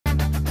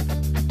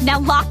Now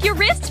lock your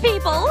wrists,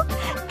 people.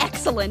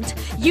 Excellent.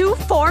 You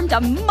formed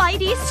a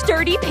mighty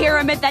sturdy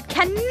pyramid that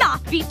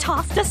cannot be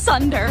tossed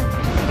asunder.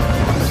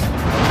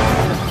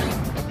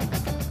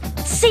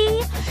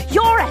 See?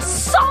 You're as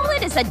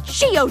solid as a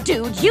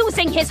Geodude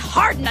using his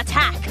hardened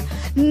attack.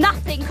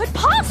 Nothing could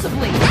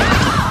possibly...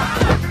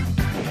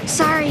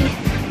 Sorry,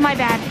 my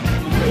bad.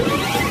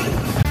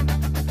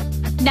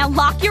 Now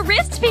lock your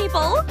wrists,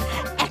 people.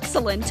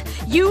 Excellent.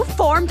 You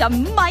formed a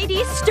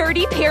mighty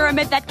sturdy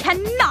pyramid that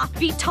cannot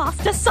be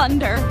tossed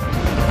asunder.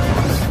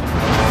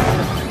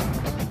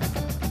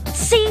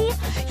 See?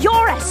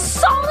 You're as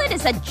solid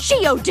as a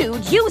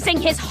Geodude using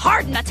his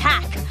hardened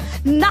attack.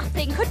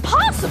 Nothing could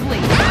possibly...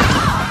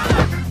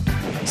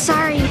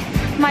 Sorry,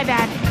 my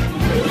bad.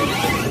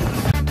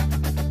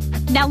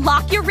 Now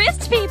lock your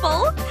wrists,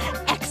 people.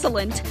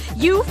 Excellent.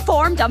 You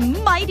formed a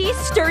mighty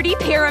sturdy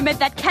pyramid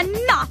that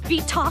cannot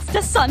be tossed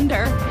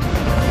asunder.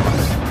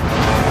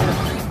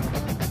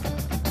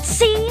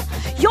 See?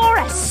 You're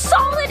as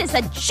solid as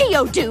a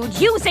Geodude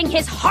using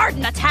his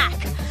hardened attack.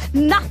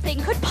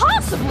 Nothing could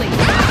possibly...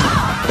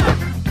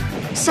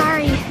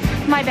 Sorry,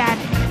 my bad.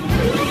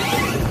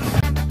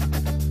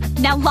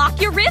 Now lock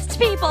your wrists,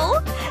 people.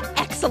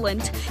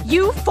 Excellent.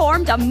 You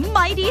formed a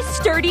mighty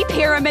sturdy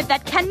pyramid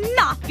that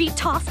cannot be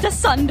tossed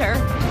asunder.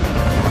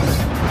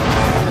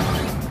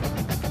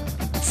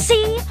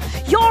 See?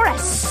 You're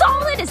as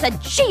solid as a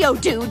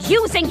Geodude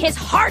using his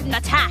hardened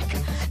attack.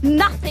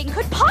 Nothing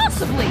could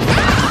possibly...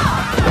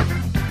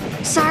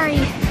 Sorry,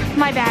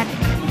 my bad.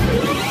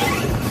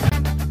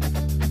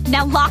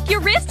 Now lock your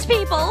wrists,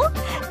 people.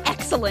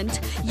 Excellent.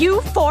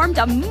 You formed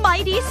a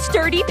mighty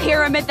sturdy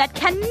pyramid that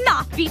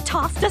cannot be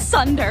tossed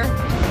asunder.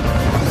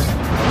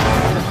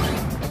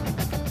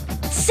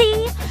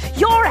 See?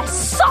 You're as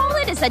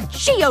solid as a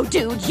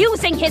Geodude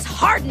using his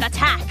hardened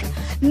attack.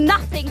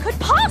 Nothing could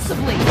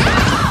possibly...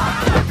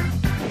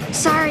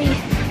 Sorry,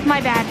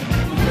 my bad.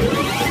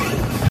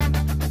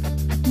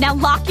 Now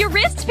lock your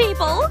wrists,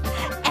 people.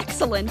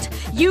 Excellent.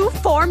 You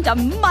formed a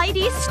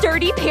mighty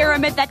sturdy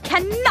pyramid that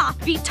cannot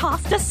be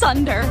tossed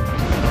asunder.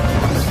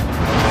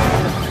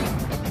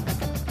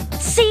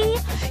 See?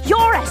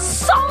 You're as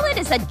solid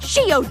as a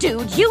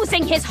Geodude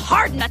using his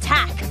hardened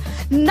attack.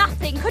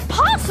 Nothing could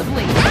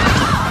possibly...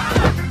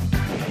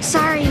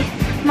 Sorry,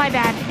 my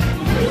bad.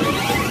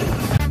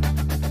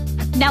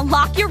 Now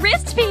lock your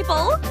wrists,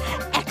 people.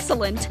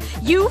 Excellent.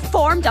 You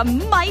formed a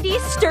mighty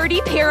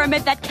sturdy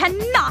pyramid that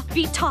cannot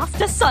be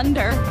tossed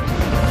asunder.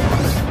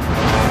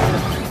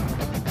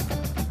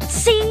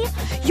 See?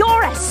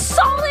 You're as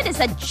solid as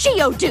a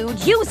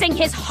Geodude using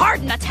his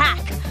hardened attack.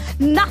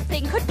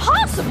 Nothing could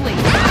possibly...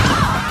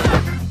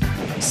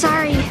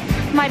 Sorry,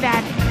 my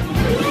bad.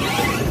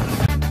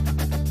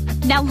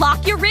 Now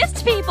lock your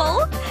wrists,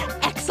 people.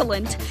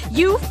 Excellent.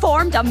 You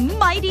formed a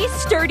mighty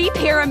sturdy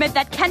pyramid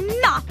that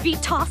cannot be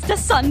tossed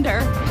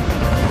asunder.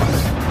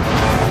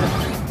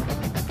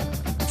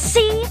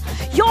 See?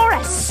 You're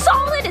as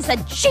solid as a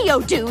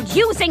Geodude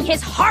using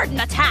his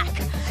hardened attack.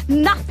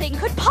 Nothing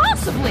could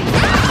possibly...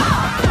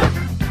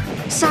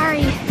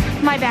 Sorry,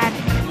 my bad.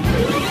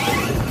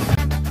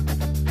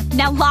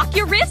 Now lock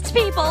your wrists,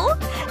 people.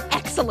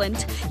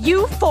 Excellent.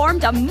 You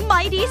formed a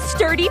mighty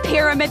sturdy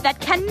pyramid that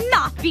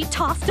cannot be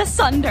tossed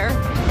asunder.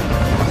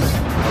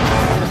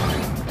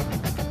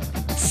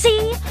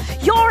 See?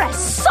 You're as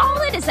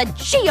solid as a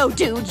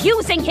Geodude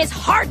using his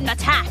hardened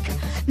attack.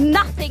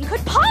 Nothing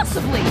could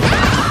possibly...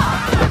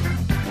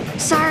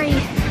 Sorry,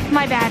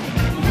 my bad.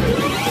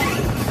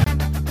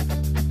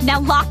 Now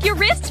lock your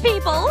wrists,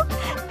 people.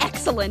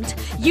 Excellent.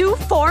 You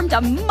formed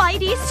a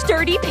mighty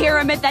sturdy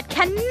pyramid that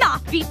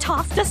cannot be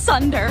tossed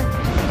asunder.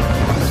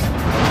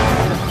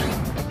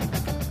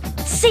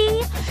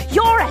 See?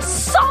 You're as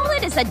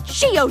solid as a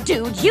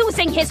Geodude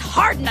using his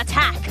hardened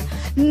attack.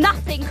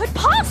 Nothing could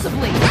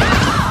possibly...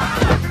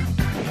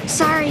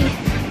 Sorry,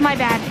 my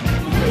bad.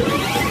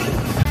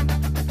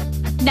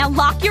 Now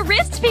lock your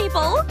wrists,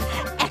 people.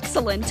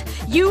 Excellent.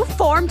 You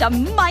formed a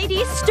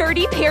mighty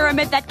sturdy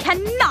pyramid that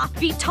cannot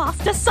be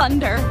tossed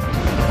asunder.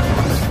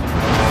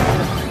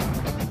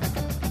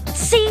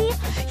 See?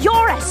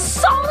 You're as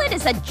solid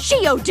as a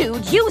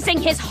Geodude using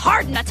his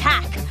hardened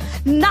attack.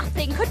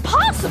 Nothing could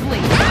possibly...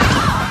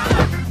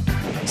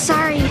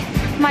 Sorry,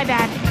 my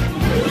bad.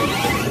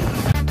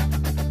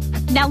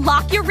 Now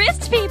lock your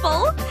wrists,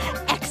 people.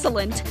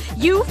 Excellent.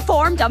 You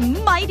formed a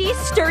mighty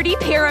sturdy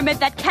pyramid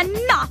that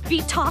cannot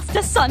be tossed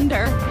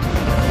asunder.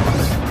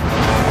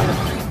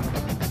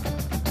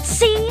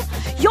 See?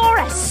 You're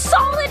as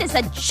solid as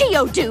a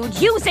Geodude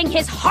using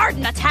his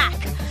hardened attack.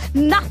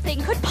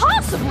 Nothing could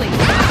possibly...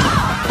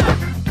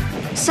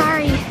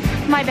 Sorry,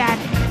 my bad.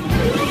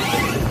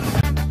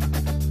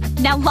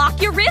 Now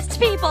lock your wrists,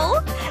 people.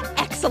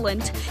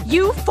 Excellent.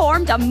 You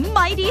formed a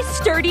mighty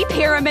sturdy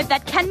pyramid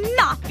that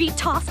cannot be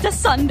tossed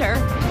asunder.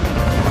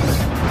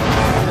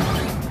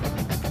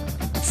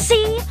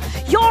 See?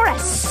 You're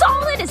as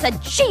solid as a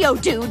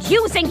Geodude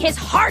using his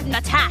hardened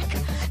attack.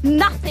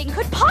 Nothing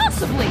could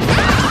possibly...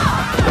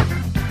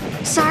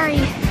 Sorry,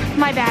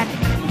 my bad.